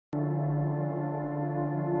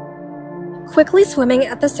Quickly swimming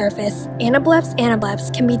at the surface,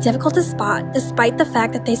 anableps can be difficult to spot despite the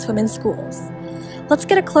fact that they swim in schools. Let's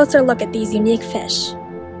get a closer look at these unique fish.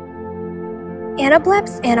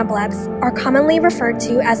 Anableps are commonly referred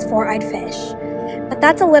to as four-eyed fish, but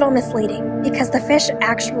that's a little misleading because the fish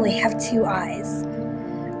actually have two eyes.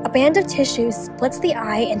 A band of tissue splits the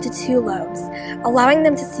eye into two lobes, allowing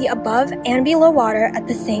them to see above and below water at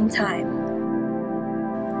the same time.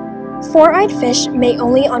 Four-eyed fish mate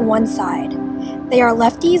only on one side. They are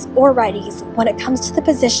lefties or righties when it comes to the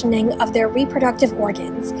positioning of their reproductive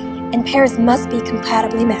organs, and pairs must be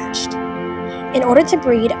compatibly matched. In order to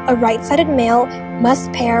breed, a right-sided male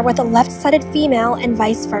must pair with a left-sided female and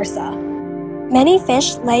vice versa. Many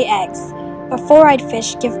fish lay eggs, but four-eyed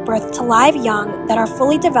fish give birth to live young that are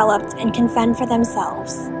fully developed and can fend for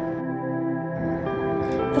themselves.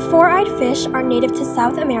 The four-eyed fish are native to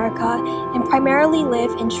South America and primarily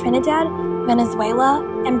live in Trinidad, Venezuela,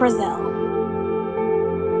 and Brazil.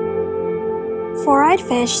 Four-eyed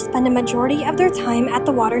fish spend a majority of their time at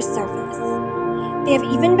the water's surface. They have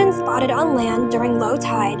even been spotted on land during low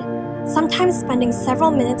tide, sometimes spending several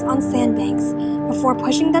minutes on sandbanks before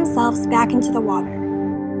pushing themselves back into the water.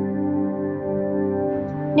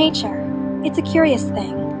 Nature, it's a curious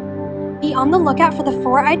thing. Be on the lookout for the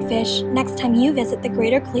four-eyed fish next time you visit the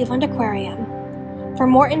Greater Cleveland Aquarium. For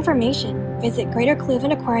more information, visit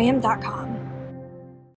greaterclevelandaquarium.com.